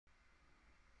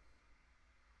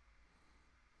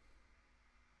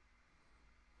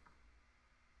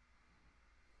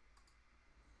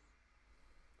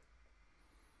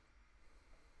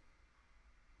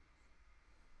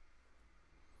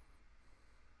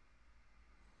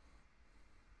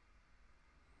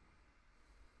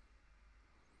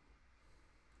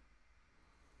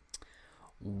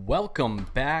Welcome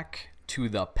back to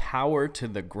the Power to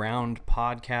the Ground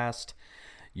podcast,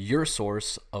 your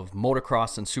source of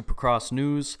motocross and supercross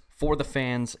news for the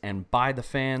fans and by the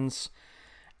fans.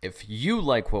 If you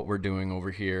like what we're doing over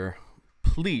here,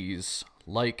 please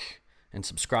like and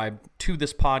subscribe to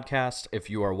this podcast. If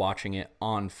you are watching it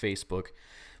on Facebook,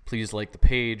 please like the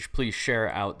page. Please share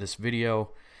out this video.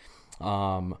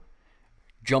 Jump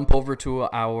over to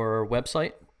our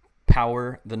website,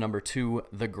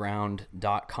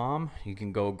 power2theground.com. You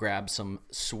can go grab some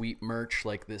sweet merch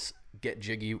like this Get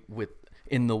Jiggy with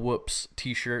In the Whoops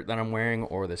t-shirt that I'm wearing,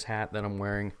 or this hat that I'm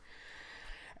wearing.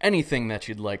 Anything that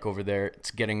you'd like over there.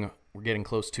 We're getting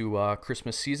close to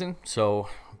Christmas season, so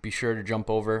be sure to jump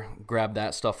over, grab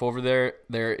that stuff over there.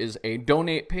 There is a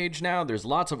donate page now. There's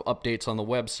lots of updates on the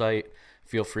website.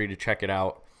 Feel free to check it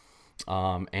out.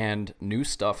 And new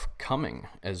stuff coming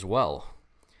as well.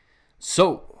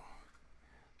 So,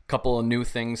 couple of new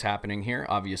things happening here.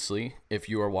 Obviously, if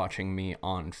you are watching me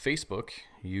on Facebook,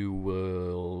 you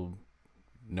will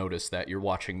notice that you're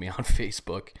watching me on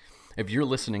Facebook. If you're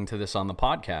listening to this on the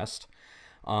podcast,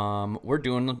 we're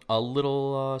doing a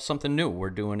little something new. We're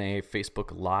doing a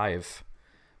Facebook Live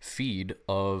feed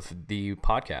of the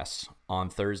podcast on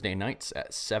Thursday nights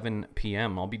at 7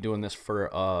 p.m. I'll be doing this for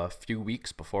a few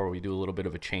weeks before we do a little bit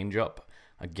of a change up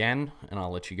again, and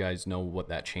I'll let you guys know what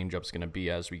that change up is going to be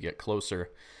as we get closer.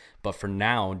 But for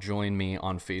now, join me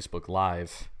on Facebook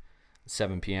Live,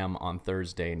 7 p.m. on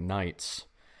Thursday nights.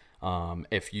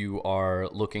 If you are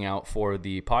looking out for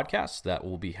the podcast, that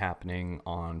will be happening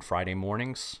on Friday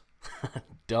mornings.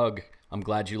 Doug, I'm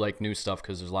glad you like new stuff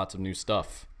because there's lots of new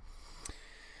stuff.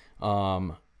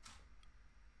 I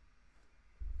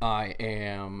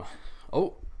am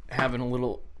having a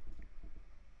little...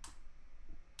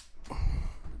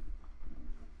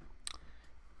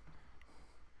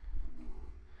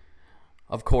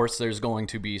 Of course, there's going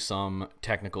to be some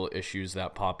technical issues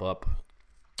that pop up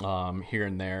here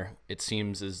and there. It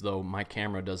seems as though my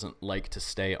camera doesn't like to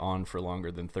stay on for longer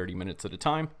than 30 minutes at a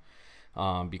time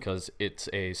because it's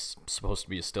supposed to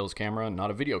be a stills camera,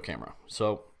 not a video camera.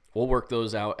 So we'll work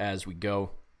those out as we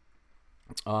go.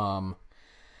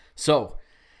 So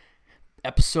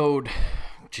episode,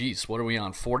 what are we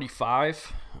on?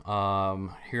 45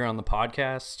 here on the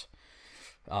podcast.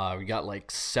 We got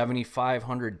like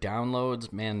 7,500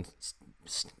 downloads. Man,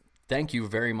 thank you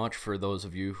very much for those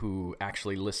of you who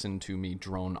actually listen to me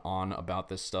drone on about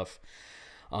this stuff.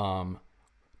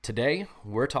 Today,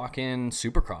 we're talking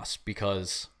Supercross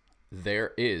because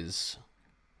there is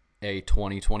a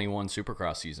 2021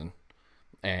 Supercross season,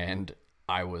 and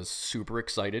I was super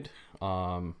excited,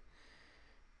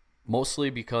 mostly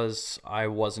because I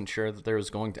wasn't sure that there was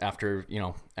going to, after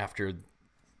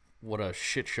what a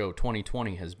shit show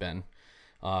 2020 has been.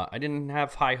 I didn't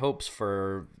have high hopes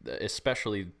for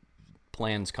especially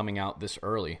plans coming out this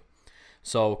early.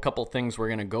 So a couple things we're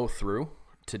going to go through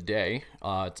today.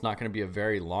 It's not going to be a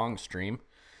very long stream,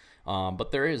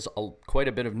 but there is quite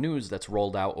a bit of news that's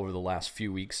rolled out over the last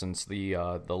few weeks since the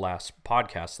last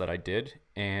podcast that I did.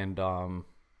 And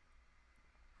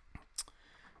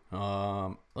hang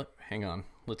on.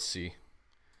 Let's see.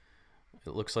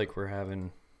 It looks like we're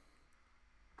having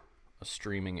a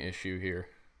streaming issue here.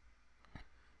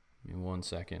 Give me 1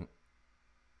 second.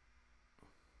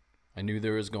 I knew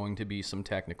there was going to be some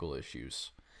technical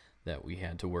issues that we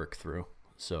had to work through.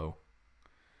 So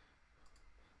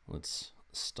let's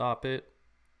stop it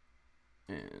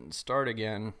and start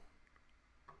again.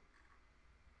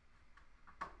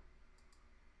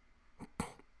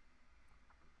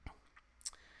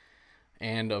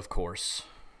 And of course,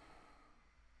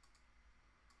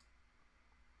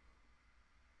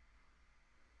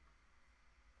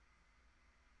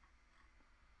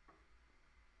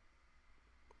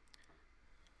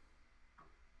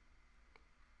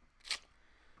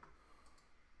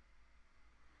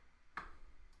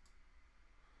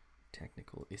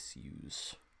 technical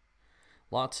issues.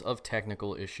 Lots of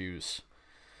technical issues.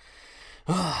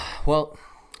 Well,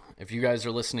 if you guys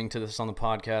are listening to this on the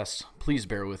podcast, please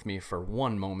bear with me for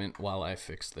one moment while I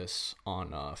fix this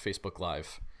on Facebook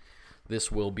Live.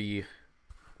 This will be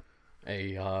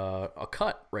a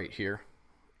cut right here,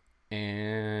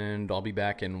 and I'll be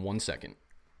back in 1 second.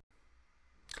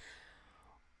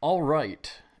 All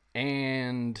right,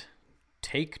 and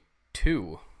take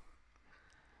two.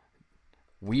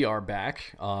 We are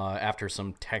back after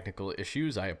some technical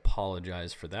issues. I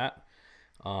apologize for that.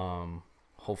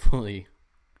 Hopefully,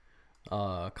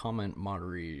 comment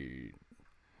moderate.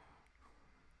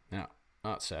 No,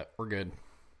 not set. We're good.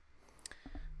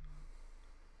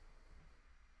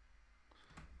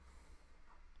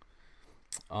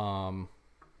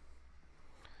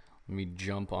 Let me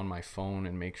jump on my phone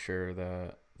and make sure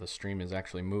that the stream is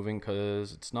actually moving,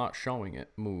 because it's not showing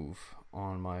it move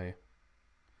on my...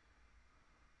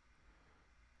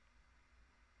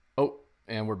 Oh,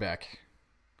 and we're back.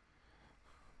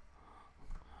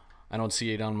 I don't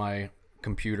see it on my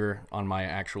computer, on my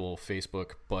actual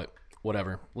Facebook, but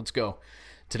whatever. Let's go.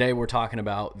 Today we're talking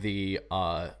about the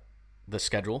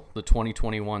schedule, the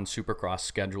 2021 Supercross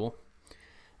schedule.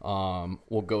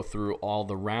 We'll go through all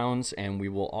the rounds, and we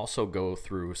will also go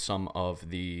through some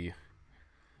of the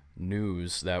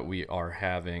news that we are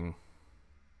having.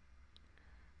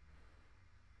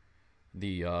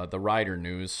 The rider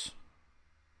news.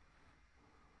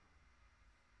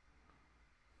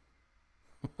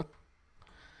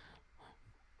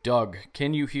 Doug,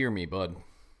 can you hear me, bud?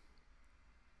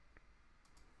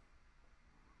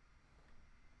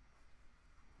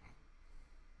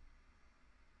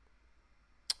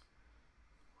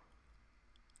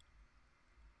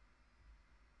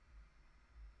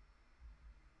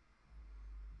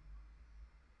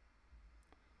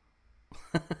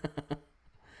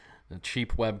 A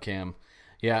cheap webcam.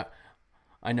 Yeah,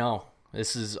 I know.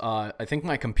 This is, I think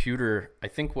my computer, I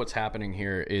think what's happening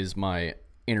here is my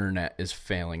internet is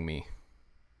failing me.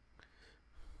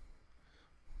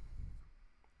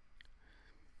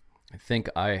 I think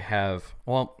I have,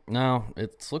 well, no,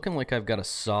 it's looking like I've got a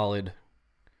solid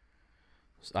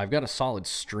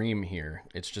stream here.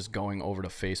 It's just going over to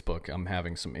Facebook. I'm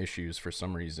having some issues for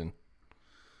some reason.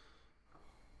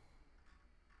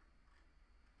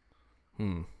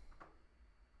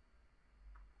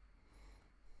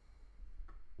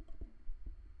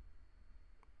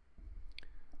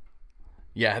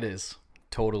 Yeah, it is.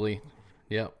 Totally.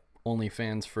 Yep.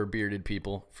 OnlyFans for bearded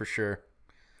people, for sure.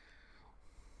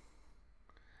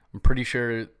 I'm pretty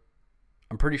sure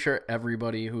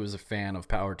everybody who is a fan of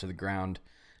Power to the Ground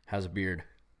has a beard.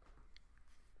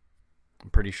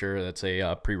 I'm pretty sure that's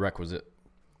a prerequisite.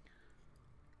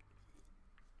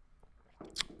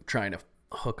 Trying to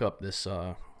hook up this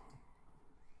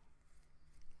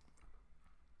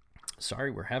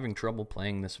sorry, we're having trouble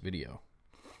playing this video.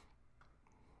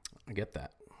 I get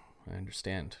that. I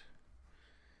understand.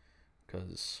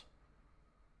 Because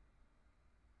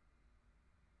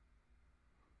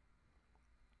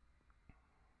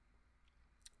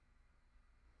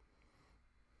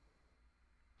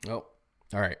oh,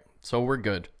 all right. So we're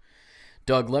good.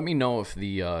 Doug, let me know if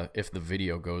the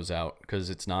video goes out, because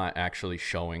it's not actually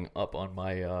showing up on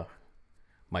my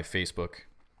my Facebook.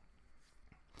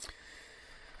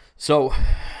 So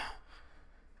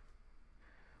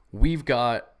we've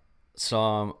got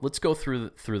some. Let's go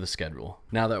through the schedule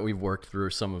now that we've worked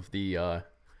through some of the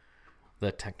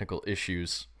technical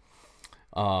issues.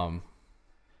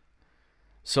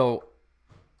 So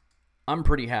I'm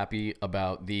pretty happy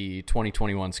about the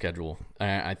 2021 schedule.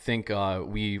 I think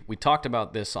we talked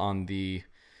about this on the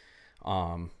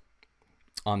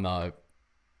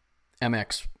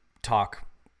MX Talk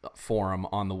forum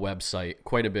on the website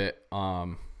quite a bit.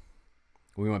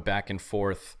 We went back and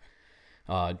forth.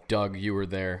 Doug, you were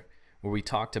there, where we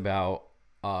talked about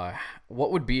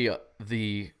what would be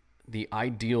the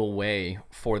ideal way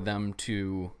for them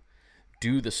to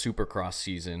do the Supercross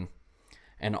season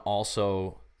and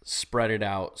also spread it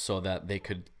out so that they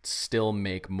could still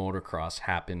make motocross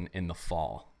happen in the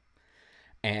fall.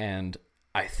 And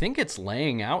I think it's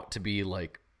laying out to be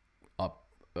like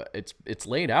it's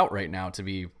laid out right now to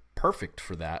be perfect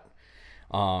for that.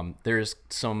 There's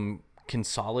some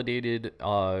consolidated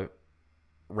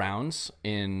rounds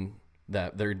in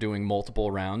that they're doing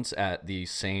multiple rounds at the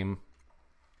same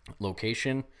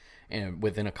location and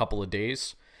within a couple of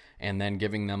days, and then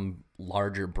giving them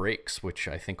larger breaks, which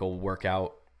I think will work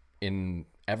out in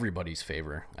everybody's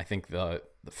favor. I think the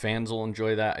fans will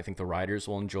enjoy that. I think the riders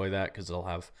will enjoy that, because they'll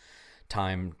have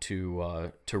time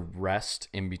to rest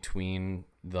in between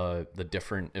the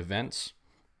different events.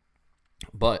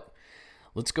 But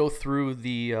let's go through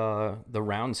the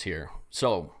rounds here.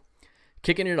 So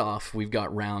kicking it off, we've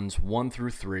got rounds 1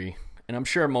 through 3, and I'm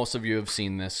sure most of you have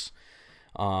seen this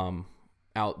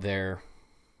out there.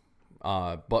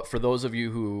 But for those of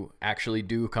you who actually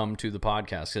do come to the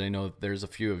podcast, and I know there's a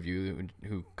few of you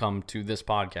who come to this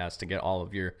podcast to get all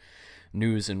of your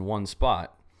news in one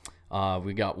spot,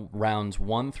 we got rounds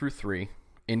 1 through 3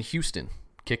 in Houston,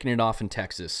 kicking it off in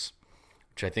Texas,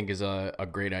 which I think is a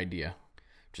great idea,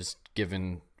 just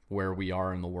given where we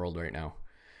are in the world right now.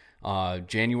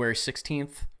 January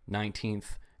 16th,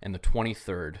 19th, and the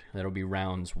 23rd. That'll be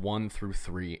rounds 1 through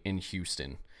 3 in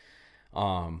Houston.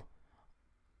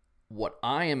 What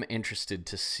I am interested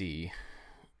to see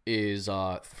is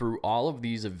through all of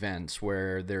these events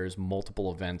where there's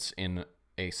multiple events in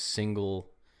a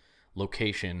single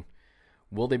location,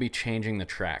 will they be changing the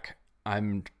track?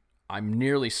 I'm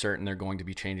nearly certain they're going to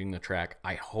be changing the track.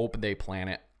 I hope they plan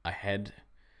it ahead,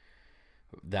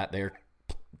 that they're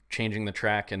changing the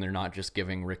track and they're not just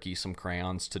giving Ricky some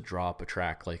crayons to draw up a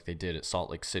track like they did at Salt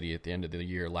Lake City at the end of the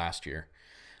year last year.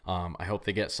 I hope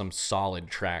they get some solid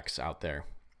tracks out there.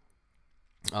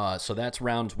 So that's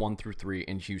rounds 1 through 3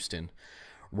 in Houston.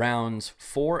 Rounds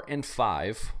 4 and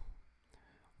 5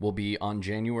 will be on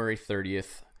January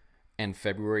 30th and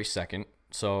February 2nd.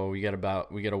 So we get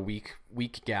a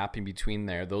week gap in between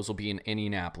there. Those will be in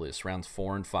Indianapolis, rounds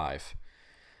 4 and 5.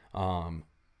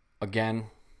 Again,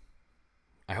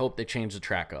 I hope they change the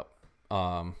track up.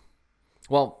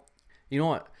 Well, you know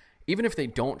what? Even if they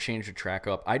don't change the track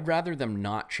up, I'd rather them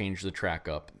not change the track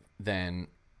up than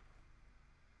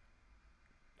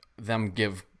them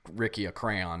give Ricky a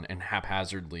crayon and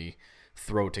haphazardly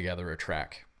throw together a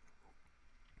track.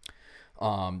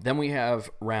 Then we have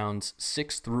rounds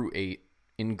 6 through 8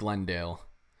 in Glendale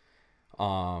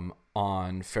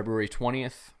on February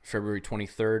 20th, February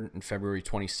 23rd, and February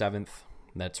 27th.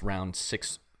 That's round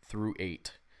 6 through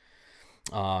 8.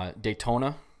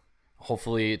 Daytona,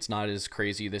 hopefully it's not as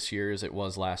crazy this year as it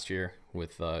was last year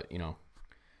with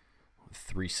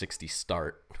 360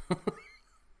 start.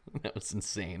 That was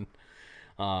insane.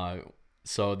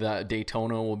 So the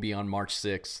Daytona will be on March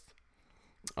 6th.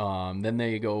 Then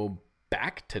they go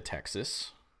back to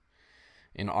Texas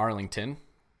in Arlington.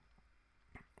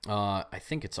 I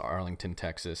think it's Arlington,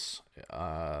 Texas.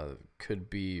 Could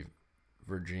be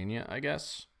Virginia, I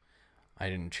guess. I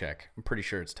didn't check. I'm pretty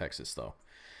sure it's Texas, though.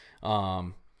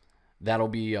 That'll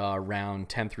be round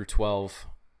 10 through 12,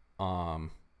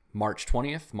 March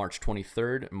 20th, March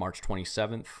 23rd, and March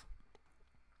 27th.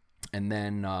 And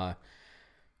then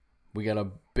we got a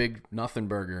big nothing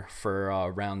burger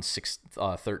for round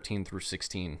 13 through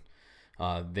 16.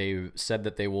 They said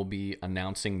that they will be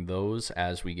announcing those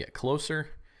as we get closer.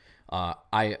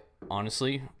 I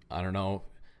honestly, I don't know.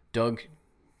 Doug,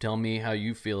 tell me how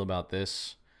you feel about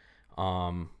this.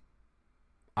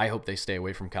 I hope they stay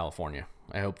away from California.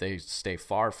 I hope they stay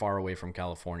far, far away from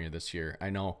California this year. I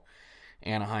know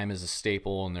Anaheim is a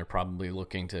staple and they're probably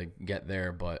looking to get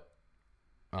there, but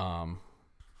I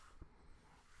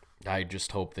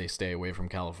just hope they stay away from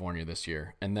California this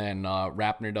year. And then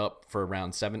wrapping it up for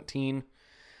round 17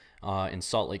 in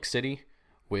Salt Lake City,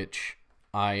 which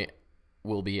I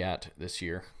will be at this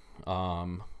year.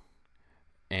 And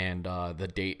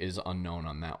the date is unknown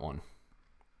on that one.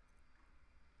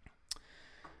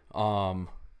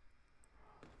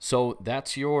 So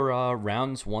that's your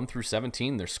rounds 1 through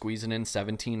 17. They're squeezing in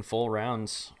 17 full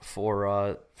rounds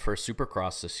for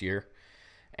Supercross this year,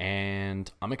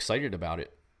 and I'm excited about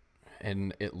it.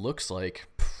 And it looks like,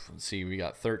 let's see, we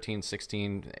got 13,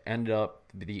 16, end up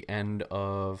the end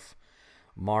of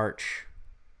March.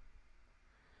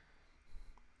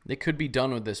 They could be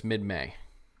done with this mid-May.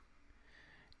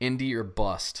 Indy or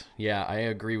bust. Yeah, I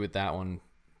agree with that one,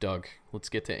 Doug. Let's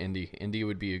get to Indy. Indy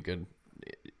would be a good...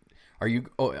 Are you...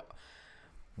 Oh,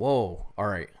 whoa. All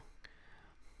right.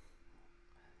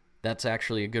 That's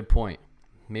actually a good point.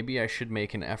 Maybe I should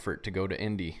make an effort to go to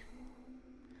Indy.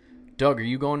 Doug, are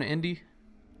you going to Indy?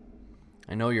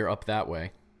 I know you're up that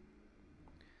way.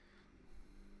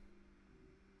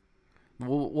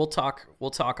 We'll talk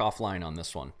offline on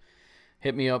this one.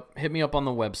 Hit me up on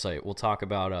the website. We'll talk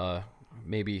about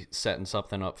maybe setting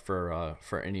something up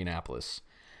for Indianapolis.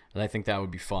 And I think that would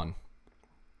be fun.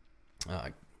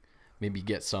 Maybe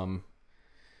get some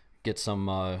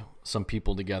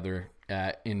people together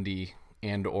at Indy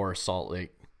and or Salt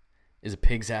Lake. Is it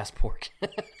pig's ass pork?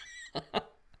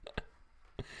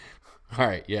 All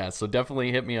right, yeah. So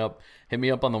definitely hit me up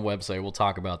on the website. We'll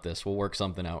talk about this. We'll work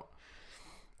something out.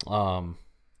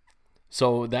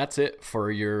 So that's it for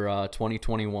your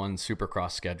 2021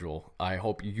 Supercross schedule. I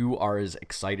hope you are as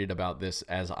excited about this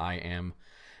as I am.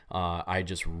 I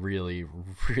just really,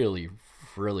 really,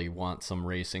 really want some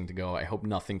racing to go. I hope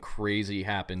nothing crazy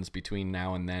happens between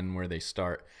now and then where they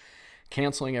start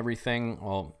canceling everything.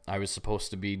 Well, I was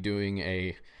supposed to be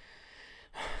doing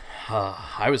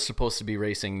I was supposed to be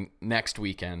racing next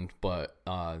weekend, but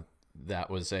that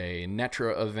was a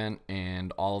Netra event,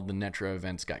 and all of the Netra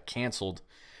events got canceled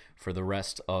for the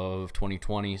rest of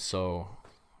 2020, so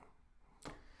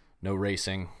no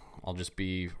racing. I'll just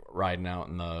be riding out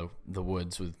in the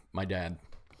woods with my dad.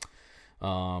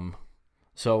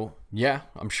 So, yeah,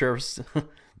 I'm sure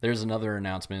there's another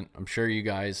announcement. I'm sure you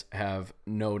guys have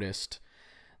noticed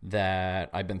that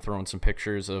I've been throwing some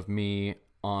pictures of me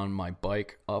on my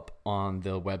bike up on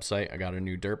the website. I got a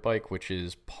new dirt bike, which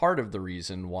is part of the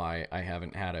reason why I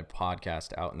haven't had a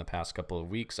podcast out in the past couple of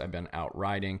weeks. I've been out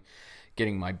riding,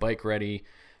 getting my bike ready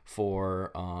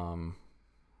for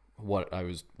what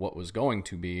was going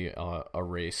to be a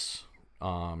race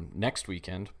next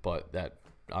weekend, but that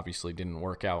obviously didn't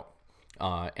work out.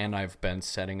 And I've been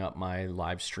setting up my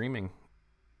live streaming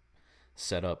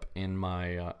setup in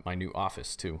my my new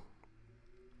office too,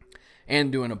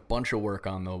 and doing a bunch of work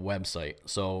on the website.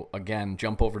 So again,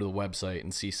 jump over to the website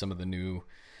and see some of the new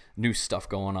stuff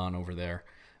going on over there.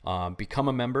 Become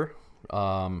a member.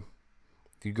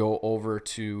 If you go over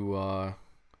to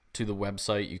the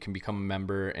website, you can become a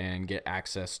member and get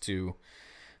access to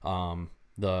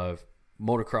the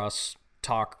Motocross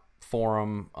Talk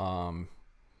forum.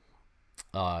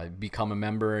 Become a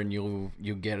member and you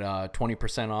get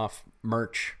 20% off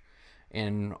merch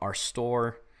in our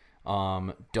store.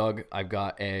 Doug, I've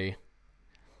got you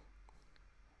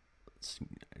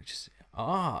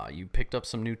picked up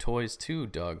some new toys too,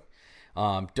 Doug.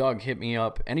 Doug, hit me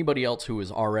up. Anybody else who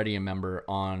is already a member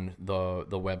on the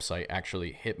website,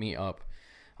 actually hit me up,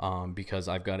 because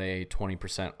I've got a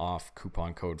 20% off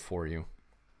coupon code for you.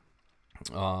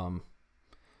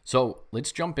 So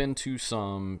let's jump into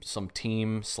some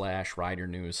team / rider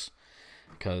news,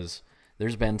 because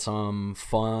there's been some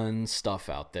fun stuff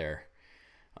out there,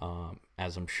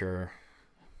 as I'm sure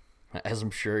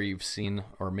you've seen,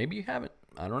 or maybe you haven't.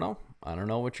 I don't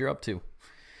know what you're up to.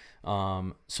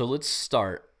 So let's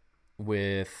start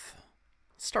with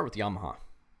Yamaha.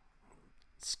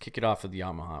 Let's kick it off with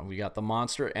Yamaha. We got the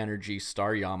Monster Energy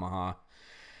Star Yamaha.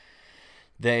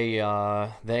 They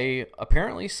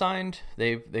apparently signed.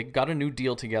 They got a new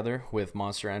deal together with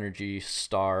Monster Energy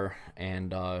Star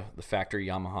and the factory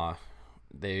Yamaha.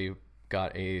 They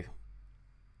got a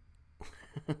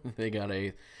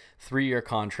 3-year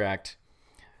contract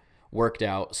worked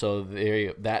out, so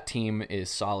that team is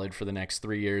solid for the next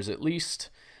 3 years at least.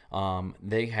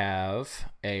 They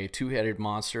have a 2-headed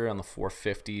monster on the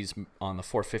 450s, on the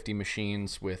 450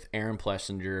 machines, with Aaron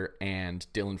Plessinger and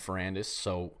Dylan Ferrandis.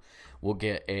 So we'll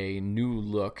get a new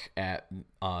look at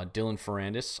Dylan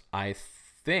Ferrandis. I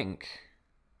think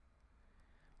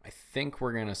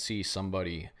we're gonna see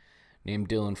somebody named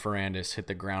Dylan Ferrandis hit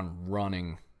the ground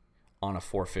running on a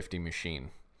 450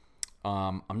 machine.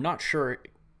 I'm not sure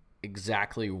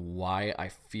exactly why I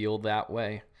feel that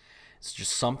way. It's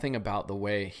just something about the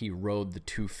way he rode the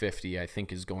 250 I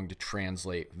think is going to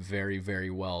translate very, very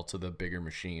well to the bigger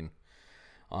machine.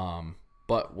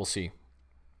 But we'll see.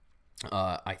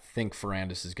 I think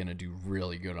Ferrandis is going to do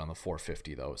really good on the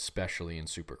 450 though, especially in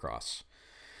Supercross.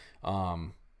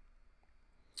 And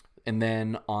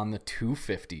then on the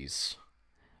 250s,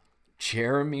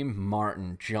 Jeremy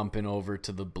Martin jumping over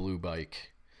to the blue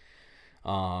bike.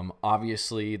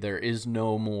 Obviously there is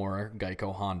no more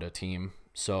Geico Honda team,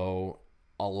 so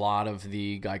a lot of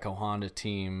the Geico Honda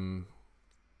team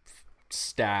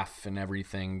staff and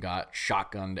everything got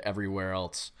shotgunned everywhere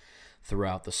else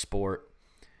throughout the sport.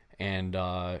 And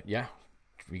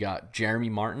we got Jeremy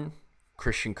Martin,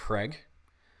 Christian Craig.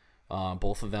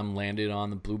 Both of them landed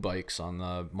on the blue bikes on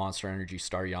the Monster Energy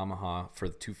Star Yamaha for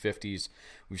the 250s.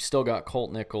 We've still got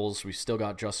Colt Nichols. We've still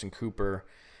got Justin Cooper.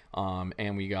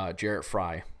 And we got Jarrett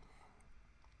Fry.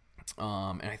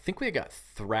 And I think we got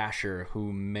Thrasher,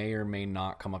 who may or may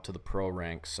not come up to the pro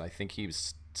ranks. I think he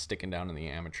was sticking down in the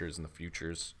amateurs and the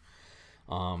futures.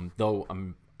 Though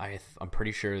I'm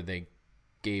pretty sure they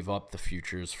gave up the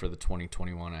futures for the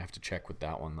 2021. I have to check with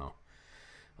that one though.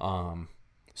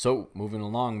 So moving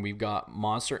along, we've got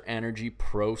Monster Energy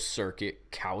Pro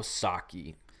Circuit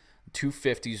Kawasaki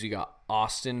 250s. We got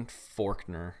Austin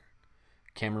Faulkner,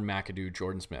 Cameron McAdoo,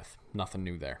 Jordan Smith. Nothing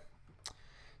new there.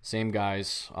 Same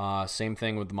guys. Same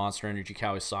thing with the Monster Energy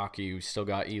Kawasaki. We still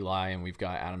got Eli, and we've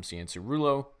got Adam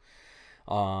Cianciarulo.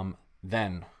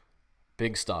 Then,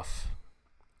 big stuff.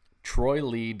 Troy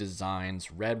Lee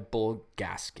designs Red Bull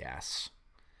Gas.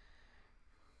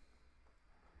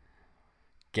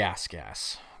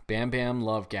 Bam Bam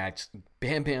Love Gas.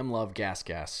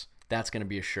 That's going to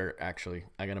be a shirt, actually.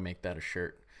 I got to make that a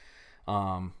shirt.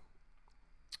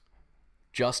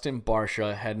 Justin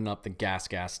Barcia heading up the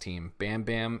Gas team. Bam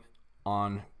Bam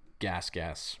on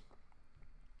Gas.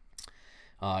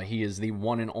 He is the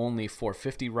one and only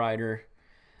 450 rider.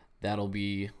 That'll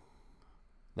be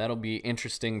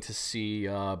interesting to see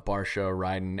Barcia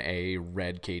riding a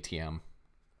red KTM.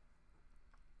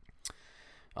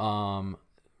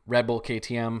 Red Bull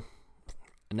KTM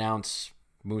announced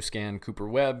Musquin, Cooper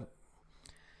Webb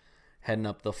heading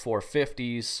up the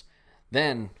 450s.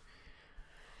 Then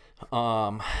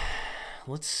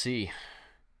let's see.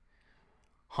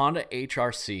 Honda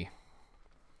HRC.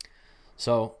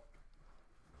 So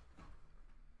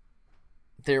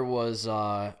there was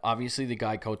obviously the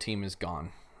Geico team is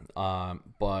gone,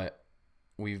 but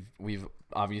we've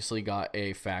obviously got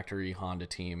a factory Honda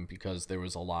team because there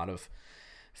was a lot of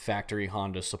factory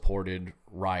Honda supported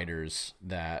riders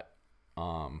that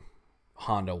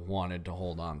Honda wanted to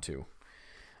hold on to.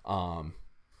 On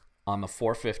the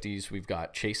 450s, we've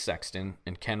got Chase Sexton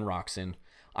and Ken Roczen.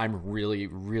 I'm really,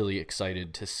 really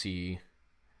excited to see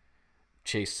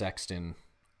Chase Sexton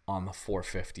on the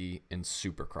 450 in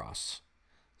Supercross,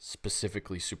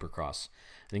 specifically Supercross.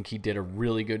 I think he did a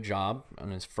really good job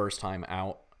on his first time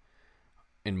out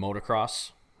in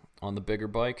motocross on the bigger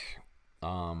bike.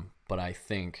 But I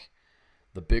think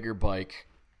the bigger bike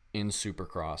in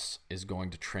Supercross is going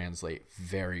to translate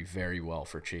very, very well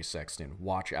for Chase Sexton.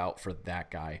 Watch out for that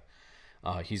guy.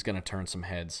 He's going to turn some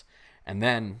heads. And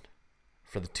then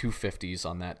for the 250s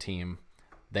on that team,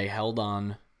 they held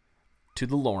on to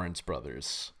the Lawrence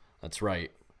brothers. That's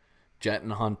right. Jet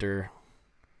and Hunter,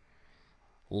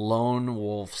 lone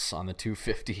wolves on the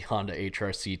 250 Honda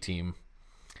HRC team.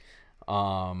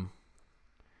 The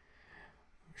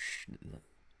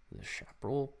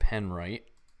Chaparral, Penrite,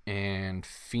 and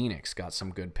Phoenix got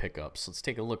some good pickups. Let's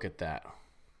take a look at that.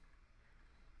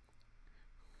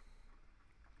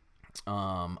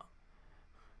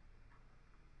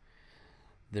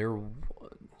 There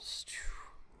was...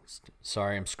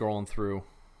 Sorry, I'm scrolling through.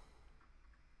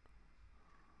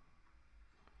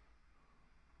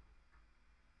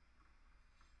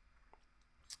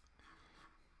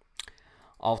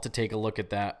 I'll have to take a look at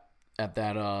that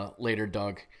later,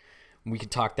 Doug. We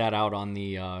could talk that out on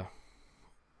the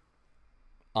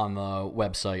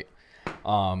website.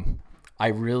 I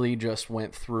really just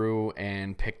went through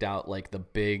and picked out like the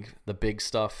big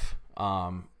stuff.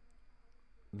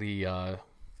 The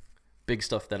big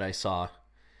stuff that I saw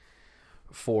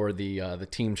for the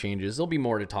team changes. There'll be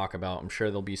more to talk about. I'm sure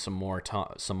there'll be some more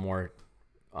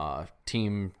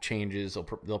team changes.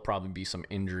 There'll probably be some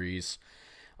injuries.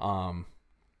 I'm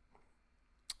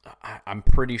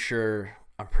pretty sure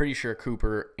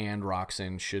Cooper and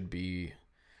Roczen should be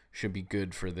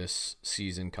good for this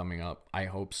season coming up. I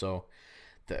hope so.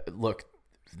 Look,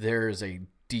 there is a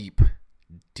deep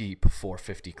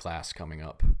 450 class coming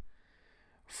up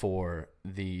for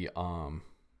the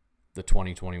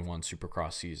 2021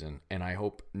 Supercross season, and I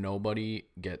hope nobody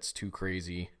gets too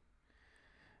crazy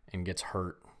and gets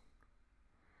hurt.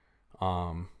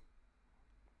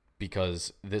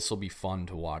 Because this will be fun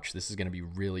to watch. This is going to be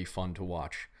really fun to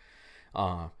watch.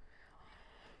 I'll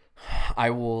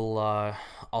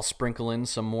sprinkle in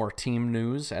some more team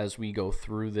news as we go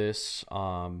through this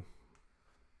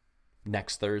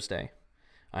next Thursday.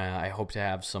 I hope to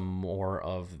have some more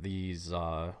of these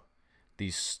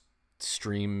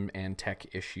stream and tech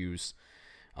issues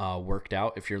worked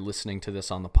out. If you're listening to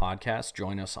this on the podcast,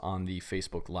 join us on the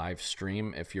Facebook live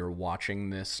stream. If you're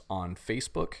watching this on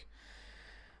Facebook,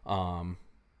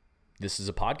 this is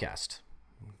a podcast.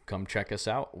 Come check us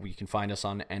out. You can find us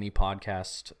on any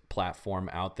podcast platform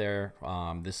out there.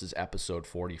 This is episode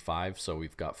 45, so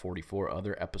we've got 44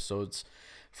 other episodes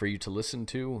for you to listen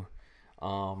to.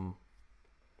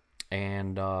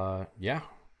 Yeah,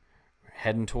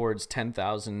 heading towards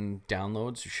 10,000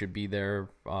 downloads. You should be there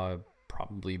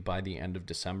probably by the end of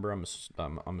December,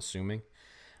 I'm assuming,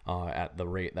 at the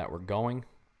rate that we're going.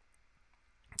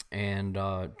 And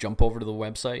jump over to the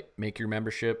website, make your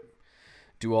membership,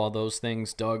 do all those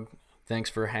things. Doug, thanks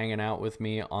for hanging out with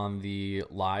me on the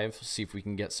live. See if we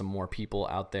can get some more people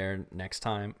out there next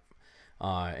time,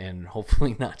 and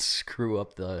hopefully not screw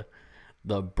up the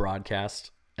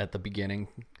broadcast at the beginning.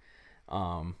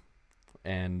 I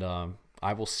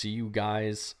will see you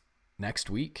guys next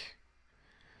week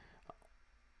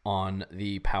on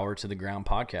the Power to the Ground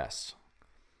podcast.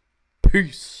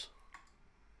 Peace.